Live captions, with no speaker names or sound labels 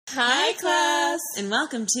Hi, class! And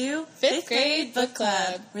welcome to Fifth Grade Book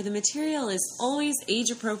Club, where the material is always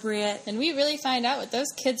age-appropriate. And we really find out what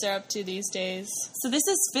those kids are up to these days. So this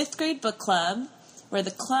is Fifth Grade Book Club, where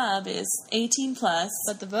the club is 18+.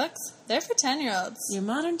 But the books, they're for 10-year-olds. Your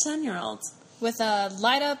modern 10-year-olds. With a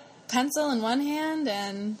light-up pencil in one hand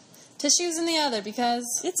and tissues in the other, because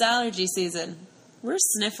it's allergy season. We're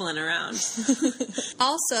sniffling around.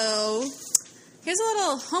 Also, here's a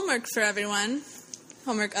little homework for everyone.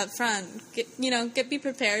 Homework up front. Be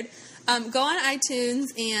prepared. Go on iTunes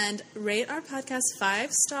and rate our podcast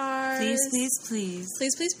 5 stars. Please,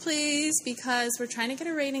 because we're trying to get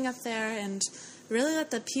a rating up there and really let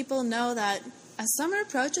the people know that as summer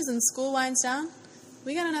approaches and school winds down,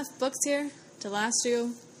 we got enough books here to last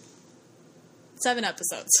you 7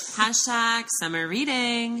 episodes. Hashtag summer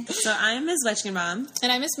reading. So I'm Ms. Wetchkenbaum.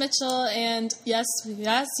 And I'm Miss Mitchell, and yes,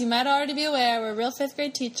 you might already be aware, we're real 5th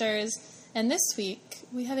grade teachers, and this week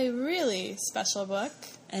we have a really special book.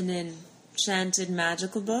 An enchanted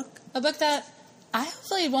magical book. A book that I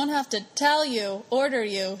hopefully won't have to order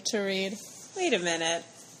you to read. Wait a minute.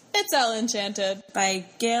 It's Enchanted. By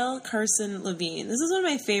Gail Carson Levine. This is one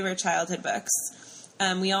of my favorite childhood books.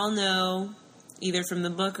 We all know, either from the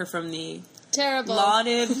book or from the terrible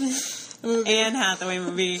lauded Anne Hathaway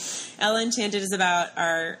movie, Enchanted is about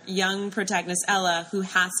our young protagonist, Ella, who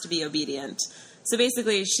has to be obedient. So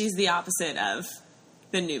basically, she's the opposite of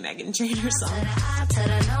the new Meghan Trainor song.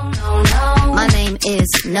 My name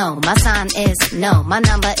is no. My sign is no. My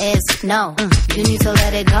number is no. You need to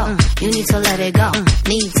let it go. You need to let it go.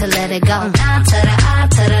 Need to let it go.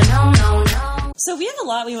 No. So we have a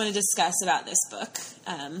lot we want to discuss about this book.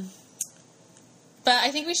 But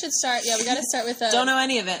I think we should start. Yeah, we got to start with don't know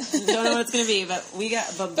any of it. Don't know what it's going to be. But we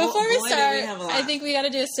got. But before we start, we have a lot. I think we got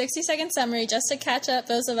to do a 60-second summary just to catch up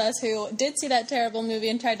those of us who did see that terrible movie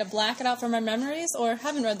and tried to black it out from our memories, or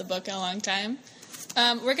haven't read the book in a long time.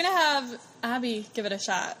 We're gonna have Abby give it a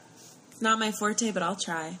shot. It's not my forte, but I'll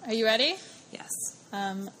try. Are you ready? Yes.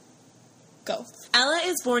 Go. Ella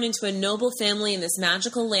is born into a noble family in this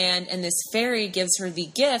magical land, and this fairy gives her the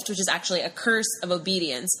gift, which is actually a curse of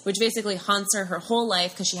obedience, which basically haunts her whole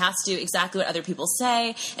life because she has to do exactly what other people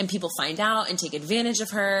say, and people find out and take advantage of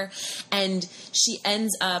her, and she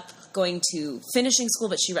ends up going to finishing school,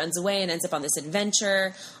 but she runs away and ends up on this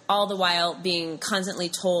adventure, all the while being constantly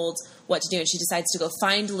told what to do, and she decides to go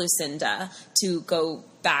find Lucinda to go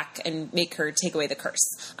back and make her take away the curse.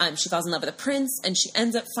 She falls in love with a prince, and she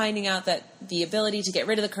ends up finding out that the ability to get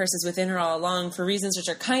rid of the curse is within her all along for reasons which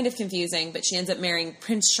are kind of confusing, but she ends up marrying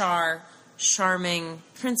Prince Charming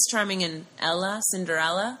and Ella,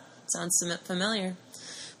 Cinderella. Sounds familiar.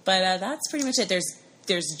 But that's pretty much it.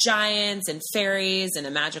 There's giants and fairies and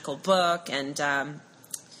a magical book and a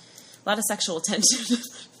lot of sexual tension.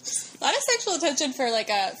 A lot of sexual attention for like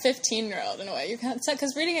a 15-year-old in a way. You're kind of,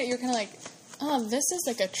 because reading it, you're kind of like, oh, this is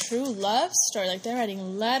like a true love story. Like they're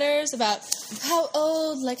writing letters about how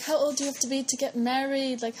old do you have to be to get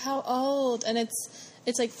married? Like how old? And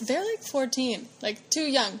it's like they're like 14, like too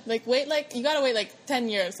young. Like you gotta wait like 10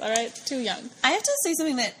 years. All right, too young. I have to say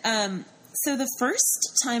something that so the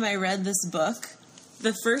first time I read this book,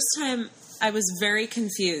 I was very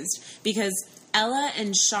confused because Ella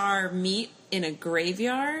and Char meet in a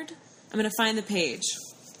graveyard. I'm going to find the page.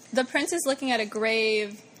 The prince is looking at a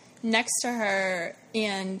grave next to her,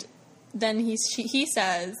 and then he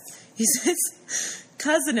says,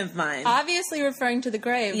 cousin of mine. Obviously referring to the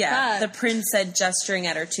grave. Yeah, but the prince said, gesturing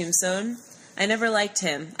at her tombstone, I never liked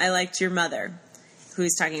him. I liked your mother. Who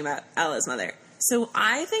he's talking about, Ella's mother. So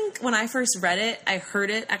I think when I first read it, I heard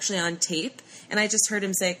it actually on tape, and I just heard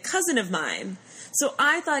him say, cousin of mine. So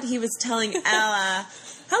I thought he was telling Ella,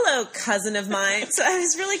 hello, cousin of mine. So I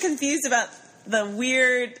was really confused about the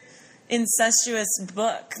weird, incestuous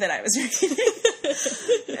book that I was reading.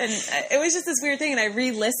 And it was just this weird thing, and I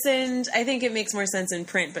re-listened. I think it makes more sense in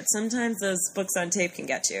print, but sometimes those books on tape can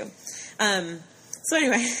get you. So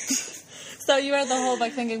anyway... So you read the whole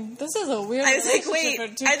book thinking, this is a weird I was like, wait, are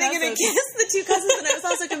they going to kiss the two cousins? And I was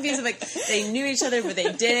also confused. I'm like, they knew each other, but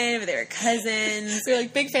they didn't, but they were cousins. So you're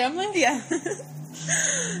like, big family? Yeah.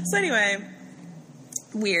 So anyway,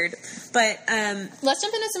 weird. But, let's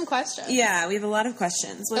jump into some questions. Yeah, we have a lot of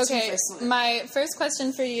questions. What's your first one? My first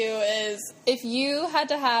question for you is, if you had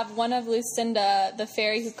to have one of Lucinda, the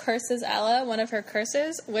fairy who curses Ella, one of her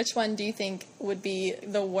curses, which one do you think would be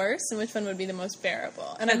the worst and which one would be the most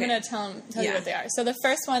bearable? And I'm going to tell you what they are. So the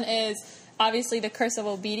first one is obviously the curse of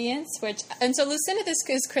obedience, and so Lucinda is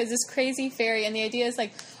this crazy fairy, and the idea is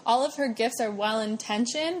like all of her gifts are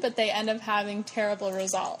well-intentioned, but they end up having terrible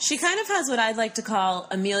results. She kind of has what I'd like to call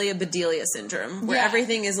Amelia Bedelia syndrome, where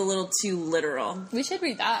everything is a little too literal. We should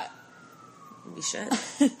read that. We should.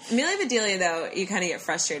 Amelia Bedelia, though, you kind of get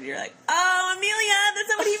frustrated. You're like, oh, Amelia, that's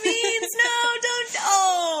not what he means. No,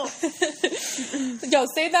 don't. Yo,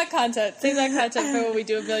 save that content. Save that content for when we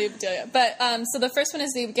do Amelia Bedelia. But, so the first one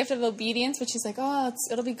is the gift of obedience, which she's like, oh,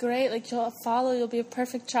 it'll be great. Like, you'll follow. You'll be a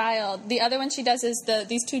perfect child. The other one she does is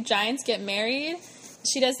these two giants get married.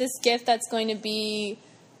 She does this gift that's going to be,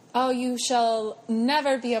 oh, you shall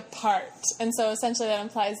never be apart. And so essentially that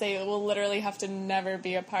implies they will literally have to never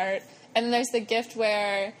be apart. And then there's the gift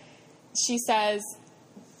where she says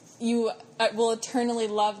you will eternally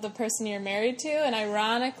love the person you're married to. And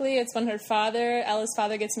ironically, it's when Ella's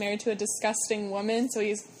father gets married to a disgusting woman. So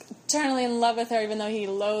he's eternally in love with her even though he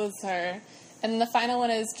loathes her. And then the final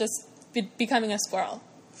one is just becoming a squirrel.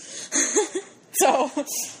 So,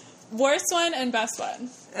 worst one and best one.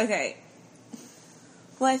 Okay.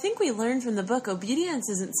 Well, I think we learned from the book obedience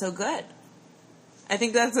isn't so good. I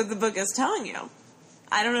think that's what the book is telling you.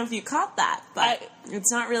 I don't know if you caught that, but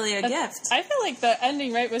it's not really a gift. I feel like the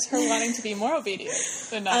ending, right, was her wanting to be more obedient.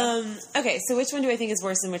 Okay, so which one do I think is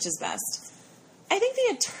worse and which is best? I think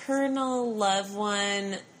the eternal love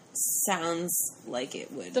one sounds like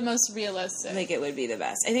it would. The most realistic. Like it would be the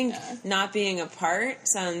best. I think not being apart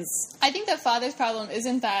sounds... I think the father's problem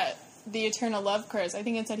isn't that the eternal love curse. I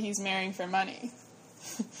think it's that he's marrying for money.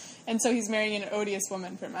 And so he's marrying an odious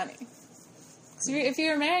woman for money. So if you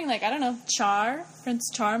were marrying, like, I don't know,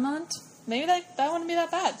 Prince Charmant, maybe that wouldn't be that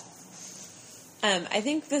bad. I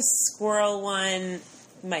think the squirrel one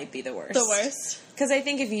might be the worst. The worst? Because I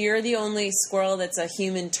think if you're the only squirrel that's a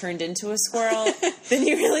human turned into a squirrel, then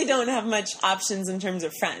you really don't have much options in terms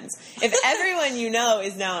of friends. If everyone you know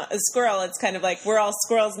is now a squirrel, it's kind of like, we're all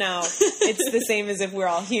squirrels now. It's the same as if we're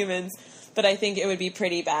all humans. But I think it would be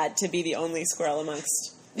pretty bad to be the only squirrel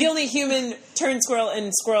amongst... The only human turned squirrel,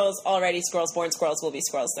 and squirrels, already squirrels, born squirrels, will be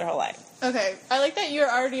squirrels their whole life. Okay, I like that you're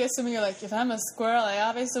already assuming you're like, if I'm a squirrel, I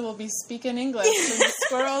obviously will be speaking English. And the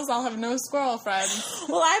squirrels, I'll have no squirrel friends.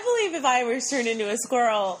 Well, I believe if I was turned into a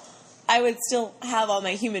squirrel, I would still have all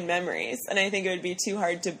my human memories, and I think it would be too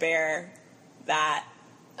hard to bear that.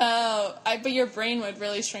 Oh, but your brain would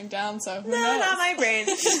really shrink down, so who knows? No, not my brain.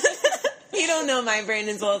 You don't know my brain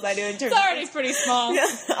as well as I do in terms It's already pretty small.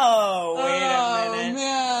 Oh, wait a minute.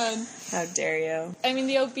 Oh, man. How dare you. I mean,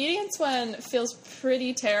 the obedience one feels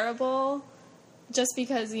pretty terrible just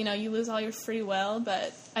because, you know, you lose all your free will,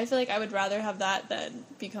 but I feel like I would rather have that than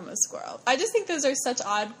become a squirrel. I just think those are such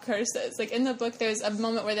odd curses. Like, in the book, there's a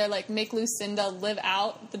moment where they're like, make Lucinda live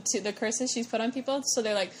out the curses she's put on people. So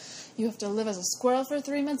they're like, you have to live as a squirrel for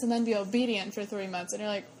 3 months and then be obedient for 3 months. And you're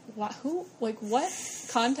like, what? Who? Like, what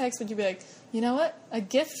context would you be like, you know what? A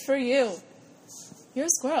gift for you. You're a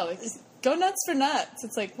squirrel. Like, go nuts for nuts.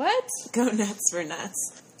 It's like, what? Go nuts for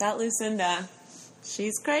nuts. That Lucinda,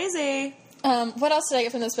 she's crazy. What else did I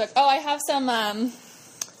get from this book? Oh, I have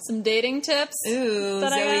some dating tips. Ooh,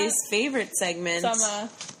 Zoe's favorite segment.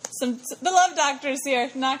 Some the love doctors here.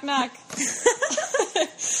 Knock, knock.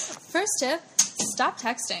 First tip, stop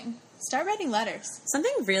texting. Start writing letters.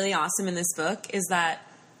 Something really awesome in this book is that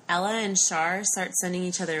Ella and Char start sending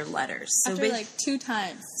each other letters. After, like, 2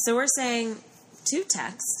 times. So we're saying 2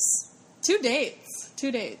 texts. 2 dates.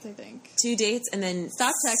 2 dates, I think. 2 dates, and then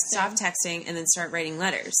Stop texting, and then start writing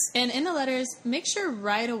letters. And in the letters, make sure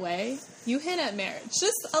right away you hint at marriage.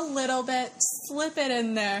 Just a little bit. Slip it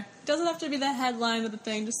in there. It doesn't have to be the headline of the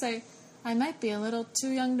thing. Just say, I might be a little too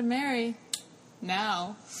young to marry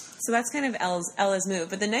now. So that's kind of Ella's move.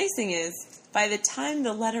 But the nice thing is, by the time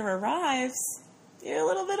the letter arrives, you're a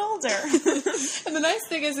little bit older. And the nice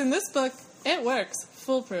thing is, in this book, it works.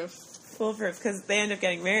 Foolproof. Foolproof, because they end up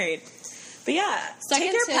getting married. But yeah, Second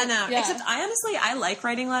take your tip, pen out. yeah. Except I like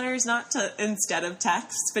writing letters, not to instead of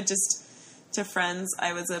text, but just to friends.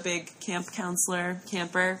 I was a big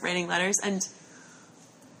camper, writing letters, and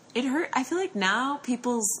it hurt. I feel like now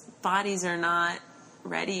people's bodies are not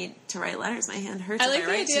ready to write letters. My hand hurts. I like if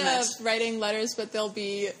the I write too idea much. of writing letters, but they'll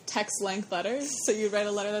be text-length letters. So you write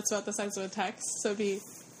a letter that's about the size of a text. So it'd be,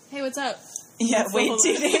 hey, what's up? Yeah, That's wait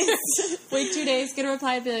 2 days. Wait 2 days, get a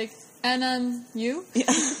reply, be like, and you?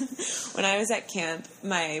 Yeah. When I was at camp,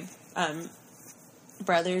 my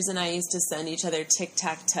brothers and I used to send each other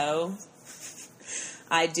tic-tac-toe.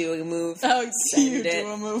 I do a move. Oh, send you it. do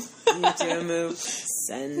a move. You do a move.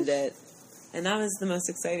 Send it. And that was the most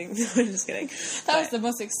exciting. I'm just kidding. That was the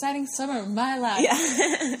most exciting summer of my life.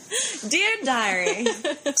 Yeah. Dear diary,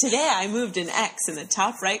 today I moved an X in the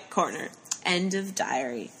top right corner. End of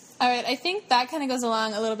diary. All right, I think that kind of goes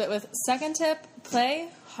along a little bit with second tip, play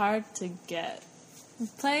hard to get.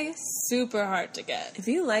 Play super hard to get. If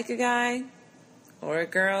you like a guy or a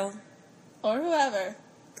girl Or whoever.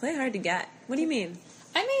 play hard to get. What do you mean?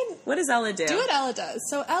 I mean, What does Ella do? do what Ella does.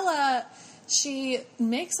 So Ella, she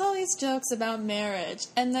makes all these jokes about marriage,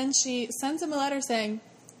 and then she sends him a letter saying,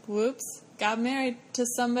 whoops, got married to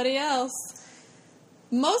somebody else.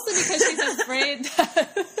 Mostly because she's afraid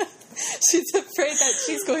that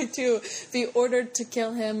she's going to be ordered to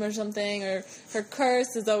kill him or something, or her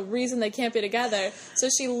curse is the reason they can't be together. So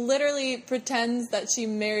she literally pretends that she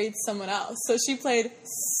married someone else. So she played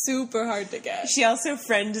super hard to get. She also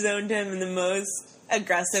friend-zoned him in the most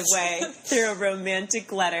aggressive way through a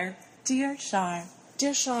romantic letter. Dear Char.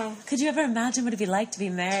 Dear Char. Could you ever imagine what it'd be like to be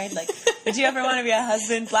married? Like, would you ever want to be a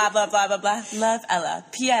husband? Blah, blah, blah, blah, blah. Love, Ella.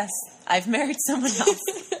 P.S. I've married someone else.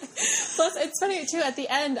 Plus, it's funny, too, at the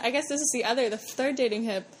end, I guess this is the third dating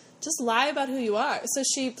tip, just lie about who you are. So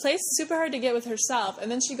she plays super hard to get with herself,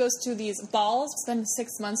 and then she goes to these balls, spend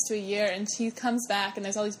 6 months to a year, and she comes back, and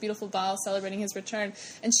there's all these beautiful balls celebrating his return,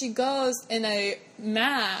 and she goes in a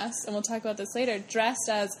mask, and we'll talk about this later, dressed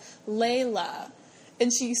as Layla.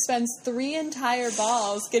 And she spends 3 entire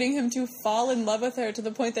balls getting him to fall in love with her to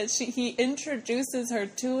the point that he introduces her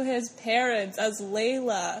to his parents as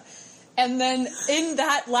Layla. And then in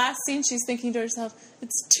that last scene, she's thinking to herself,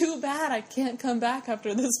 it's too bad I can't come back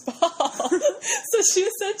after this ball. So she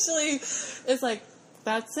essentially is like,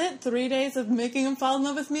 that's it, 3 days of making him fall in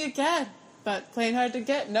love with me again. But playing hard to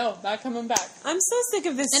get, no, not coming back. I'm so sick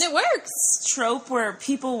of this And it works. trope where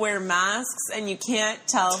people wear masks and you can't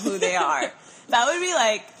tell who they are. That would be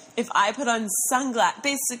like if I put on sunglasses.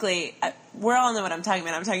 Basically, we all know what I'm talking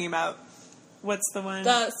about. I'm talking about, what's the one?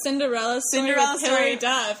 The Cinderella story with Hilary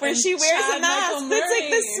Duff. Where and she wears Chad a mask. Michael It's like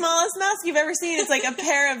the Murray. smallest mask you've ever seen. It's like a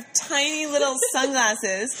pair of tiny little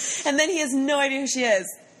sunglasses. And then he has no idea who she is.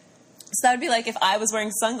 So that would be like if I was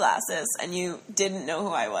wearing sunglasses and you didn't know who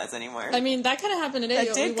I was anymore. I mean, that kind of happened today.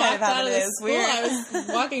 That did we kind of walked happen out of today. the It's school. weird. I was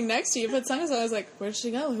walking next to you, put sunglasses on. I was like, where'd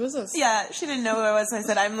she go? Who is this? Yeah, she didn't know who I was, so I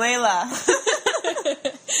said, I'm Layla.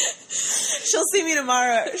 She'll see me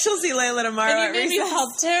tomorrow. She'll see Layla tomorrow. And you at made me recess.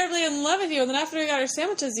 fall terribly in love with you. And then after we got our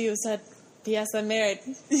sandwiches, you said, P.S. I'm married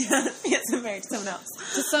Yeah, yes, I'm married to someone else.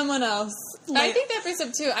 to someone else. I think that brings up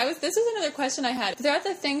too. This was another question I had. Throughout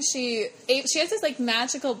the thing, she has this like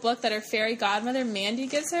magical book that her fairy godmother Mandy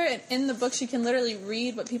gives her, and in the book she can literally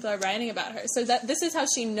read what people are writing about her. So that this is how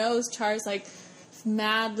she knows Char's like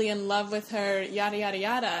madly in love with her, yada yada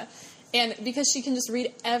yada. And because she can just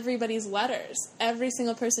read everybody's letters, every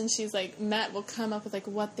single person she's like met will come up with like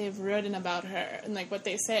what they've written about her and like what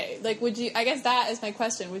they say. Like, would you? I guess that is my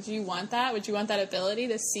question. Would you want that? Would you want that ability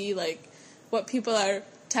to see like what people are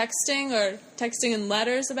texting or texting in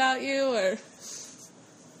letters about you? Or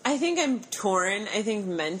I think I'm torn. I think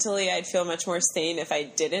mentally I'd feel much more sane if I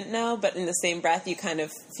didn't know, but in the same breath you kind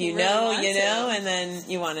of, if you really know, want you to. know, and then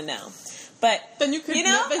you want to know. But then you could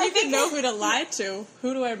know, then I you could think- know who to lie to,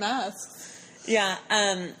 who to wear masks. Yeah,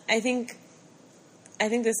 I think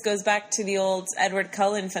this goes back to the old Edward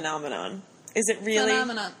Cullen phenomenon. Is it really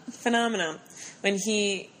phenomenon? When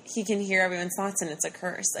he can hear everyone's thoughts and it's a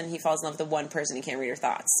curse, and he falls in love with the one person he can't read her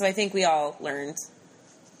thoughts. So I think we all learned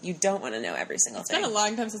you don't want to know every single thing. It's been a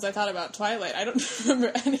long time since I thought about Twilight. I don't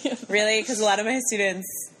remember any of it. Really, because a lot of my students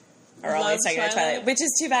are always talking about Twilight? Twilight, which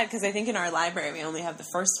is too bad because I think in our library we only have the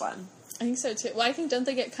first one. I think so too. Well, I think don't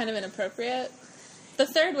they get kind of inappropriate? The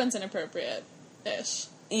third one's inappropriate-ish.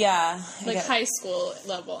 Yeah. Like high school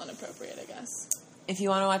level inappropriate, I guess. If you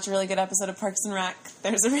want to watch a really good episode of Parks and Rec,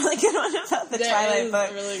 there's a really good one about the There Twilight is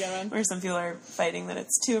book. a really good one. Where some people are fighting that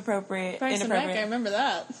it's too appropriate, Parks and inappropriate. Rec, I remember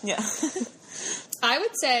that. Yeah. I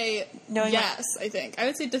would say Knowing yes, I think. I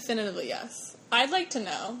would say definitively yes. I'd like to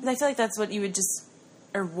know. I feel like that's what you would just,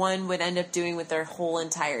 or one would end up doing with their whole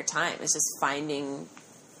entire time, is just finding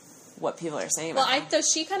what people are saying about them.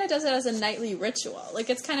 She kind of does it as a nightly ritual. Like,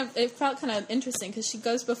 it felt kind of interesting,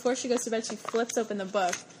 because before she goes to bed, she flips open the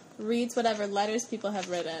book, reads whatever letters people have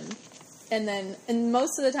written, and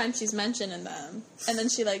most of the time she's mentioned in them, and then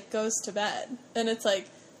she, like, goes to bed. And it's like,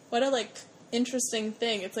 what a, like, interesting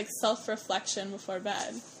thing. It's like self-reflection before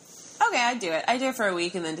bed. Okay, I'd do it. I'd do it for a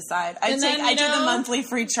week and then decide. I'd And do then, the monthly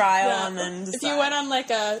free trial and then decide. If you went on, like,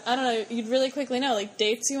 I don't know, you'd really quickly know, like,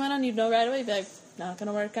 dates you went on, you'd know right away, you'd be like, not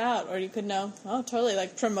gonna work out. Or you could know, oh, totally,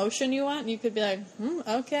 like, promotion you want, you could be like,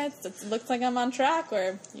 okay, it looks like I'm on track,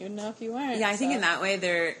 or you'd know if you weren't. Yeah, I think in that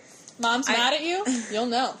way Mom's mad at you, you'll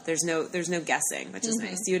know. There's no guessing, which is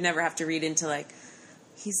nice. You would never have to read into, like,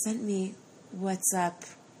 he sent me what's up, ?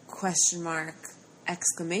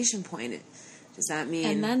 Exclamation point. Does that mean...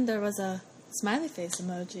 And then there was a smiley face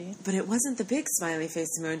emoji. But it wasn't the big smiley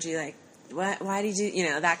face emoji, like, why did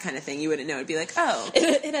you, that kind of thing. You wouldn't know. It'd be like, oh.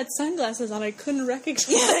 It had sunglasses on. I couldn't recognize.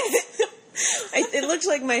 It looked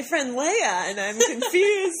like my friend Leia, and I'm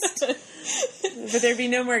confused. But there'd be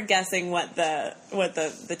no more guessing what the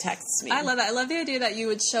texts mean. I love that. I love the idea that you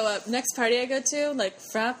would show up next party I go to, like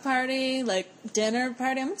frat party, like dinner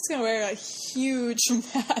party. I'm just gonna wear a huge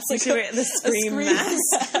mask. You should wear the Scream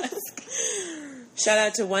mask. Shout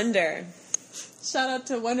out to Wonder. Shout out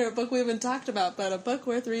to Wonder, a book we haven't talked about, but a book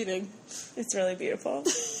worth reading. It's really beautiful.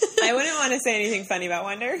 I wouldn't want to say anything funny about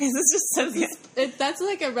Wonder, because it's just so good. That's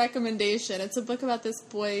like a recommendation. It's a book about this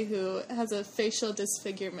boy who has a facial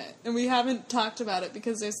disfigurement, and we haven't talked about it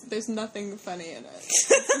because there's nothing funny in it.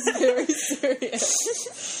 It's very serious.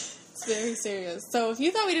 It's very serious. So if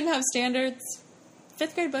you thought we didn't have standards,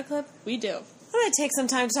 5th grade book club, we do. I'm going to take some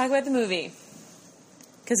time to talk about the movie,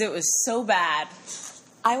 because it was so bad.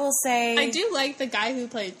 I will say... I do like the guy who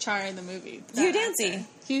played Char in the movie. Hugh Dancy.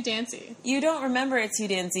 Hugh Dancy. You don't remember it's Hugh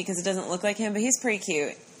Dancy because it doesn't look like him, but he's pretty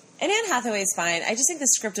cute. And Anne Hathaway's fine. I just think the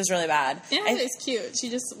script was really bad. Anne Hathaway's cute.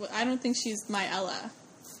 I don't think she's my Ella.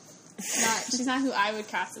 She's not who I would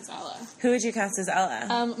cast as Ella. Who would you cast as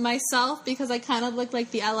Ella? Myself, because I kind of look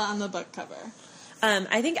like the Ella on the book cover.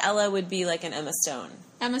 I think Ella would be like an Emma Stone.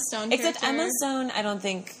 Emma Stone Except character. Emma Stone, I don't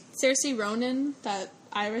think... Saoirse Ronan, that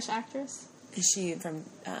Irish actress. Is she from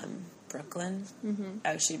Brooklyn? Mm-hmm.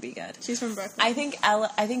 Oh, she'd be good. She's from Brooklyn. I think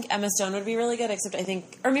Emma Stone would be really good, except I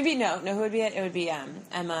think... Or maybe no. Who would be it? It would be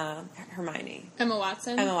Hermione. Emma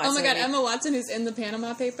Watson? Emma Watson. Oh my god, Emma Watson who's in the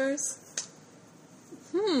Panama Papers?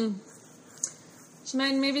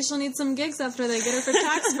 Maybe she'll need some gigs after they get her for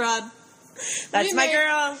tax fraud. That's my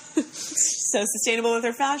girl. So sustainable with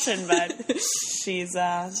her fashion, but she's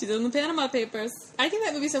in the Panama Papers. I think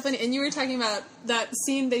that movie's so funny. And you were talking about that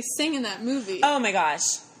scene they sing in that movie. Oh my gosh.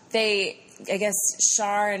 I guess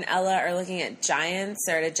Char and Ella are looking at giants.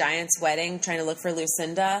 They're at a giant's wedding trying to look for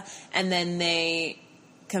Lucinda, and then the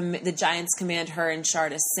giants command her and Char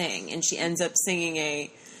to sing, and she ends up singing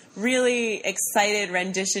a really excited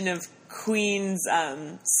rendition of Queen's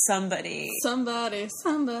Somebody. Somebody.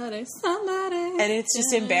 And it's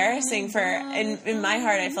just embarrassing in my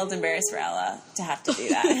heart, I felt embarrassed for Ella to have to do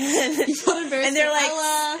that. You felt embarrassed and they're for like,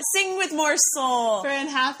 Ella. Sing with more soul. For Anne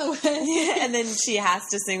Hathaway. And then she has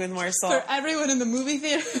to sing with more soul. For everyone in the movie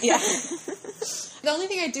theater. Yeah. The only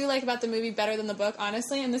thing I do like about the movie better than the book,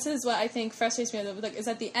 honestly, and this is what I think frustrates me with the book, is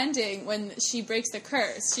at the ending, when she breaks the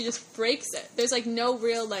curse, she just breaks it. There's, like, no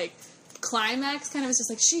real, like, climax. Kind of, it's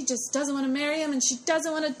just like, she just doesn't want to marry him, and she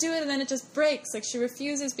doesn't want to do it, and then it just breaks. Like, she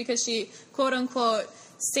refuses because she, quote-unquote,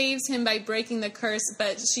 saves him by breaking the curse,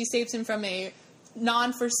 but she saves him from a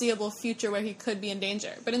non-foreseeable future where he could be in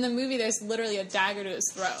danger. But in the movie, there's literally a dagger to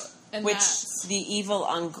his throat. And which the evil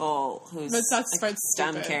uncle, who's a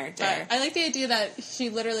dumb character. But I like the idea that she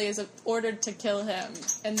literally is ordered to kill him,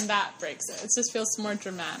 and that breaks it. It just feels more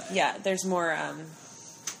dramatic. Yeah, there's more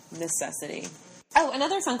necessity. Oh,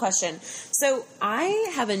 another fun question. So I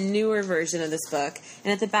have a newer version of this book,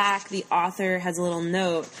 and at the back, the author has a little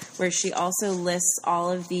note where she also lists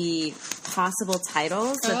all of the possible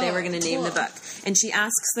titles that they were going to name the book. And she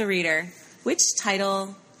asks the reader, which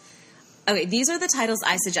title... Okay, these are the titles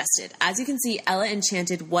I suggested. As you can see, Ella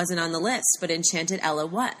Enchanted wasn't on the list, but Enchanted Ella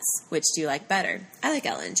was. Which do you like better? I like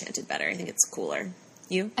Ella Enchanted better. I think it's cooler.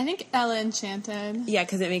 You? I think Ella Enchanted. Yeah,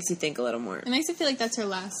 because it makes you think a little more. It makes you feel like that's her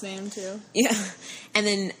last name, too. Yeah. And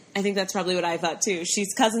then I think that's probably what I thought, too.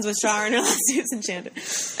 She's cousins with Char, and her last name's Enchanted.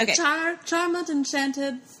 Okay. Charmant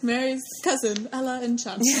Enchanted marries cousin Ella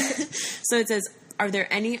Enchanted. So it says, are there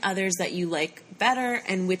any others that you like better,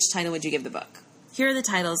 and which title would you give the book? Here are the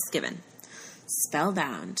titles given.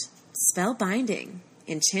 Spellbound, Spellbinding,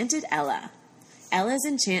 Enchanted Ella, Ella's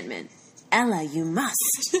Enchantment, Ella, you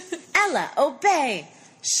must, Ella, obey,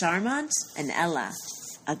 Charmant and Ella,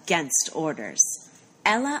 Against Orders,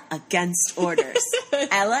 Ella Against Orders,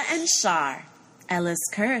 Ella and Char, Ella's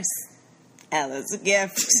Curse, Ella's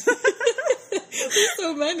Gift,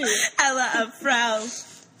 So many. Ella a Frau,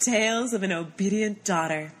 Tales of an Obedient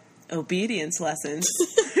Daughter, Obedience Lessons,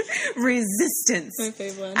 Resistance, My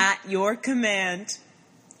favorite one. At Your Command,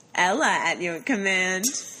 Ella at Your Command,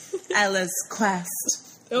 Ella's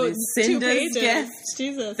Quest, Lucinda's Gift,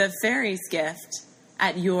 Jesus. The Fairy's Gift,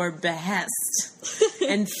 At Your Behest,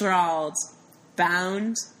 Enthralled,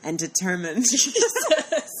 Bound, and Determined.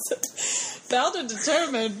 Bound and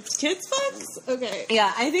Determined. Kids books? Okay.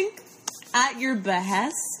 Yeah, I think At Your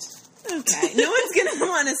Behest. Okay. No one's gonna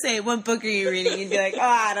want to say, what book are you reading? You'd be like, oh,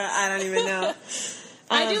 I don't even know.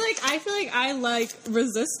 I feel like I like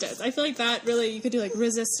Resistance. I feel like that really, you could do like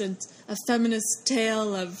Resistance, a feminist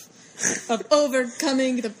tale of of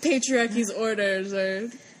overcoming the patriarchy's orders, or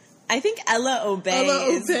I think Ella Obey. Ella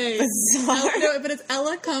is Obey. bizarre. No, but it's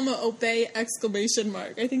Ella, Obey, exclamation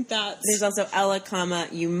mark. I think that's... There's also Ella,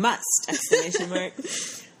 you must, exclamation mark.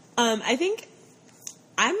 I think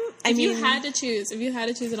if you had to choose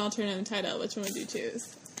an alternative title, which one would you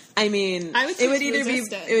choose? I mean, I would it would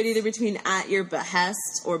Resistance. either between At Your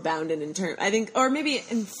Behest or Bound and Intern. I think, or maybe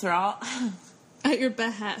Enthrall. At Your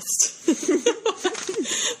Behest. I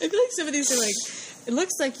feel like some of these are like, it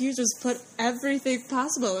looks like you just put everything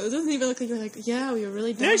possible. It doesn't even look like you're like, yeah, we were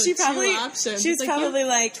really down with two options. She's probably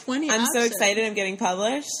like 20 I'm options. so excited I'm getting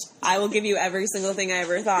published. I will give you every single thing I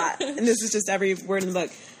ever thought. And this is just every word in the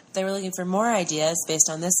book. They were looking for more ideas based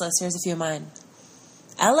on this list. Here's a few of mine.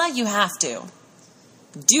 Ella, you have to.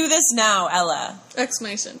 Do this now, Ella.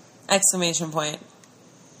 Exclamation point.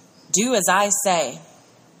 Do as I say.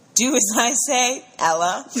 Do as I say,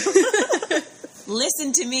 Ella.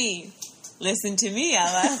 Listen to me. Listen to me,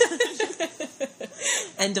 Ella.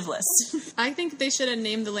 End of list. I think they should have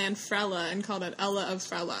named the land Frella and called it Ella of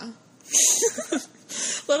Frella.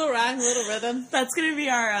 Little rhyme, little rhythm. That's going to be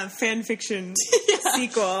our fan fiction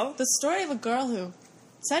sequel. The story of a girl who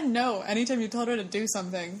said no anytime you told her to do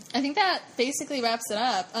something. I think that basically wraps it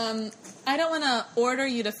up. I don't want to order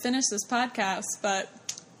you to finish this podcast, but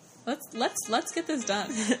let's get this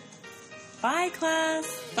done. Bye, class.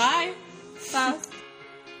 Bye, class.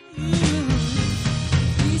 Each morning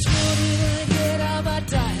I get out my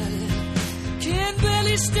diary, can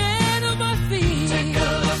barely stand on my feet. Take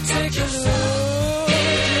a look.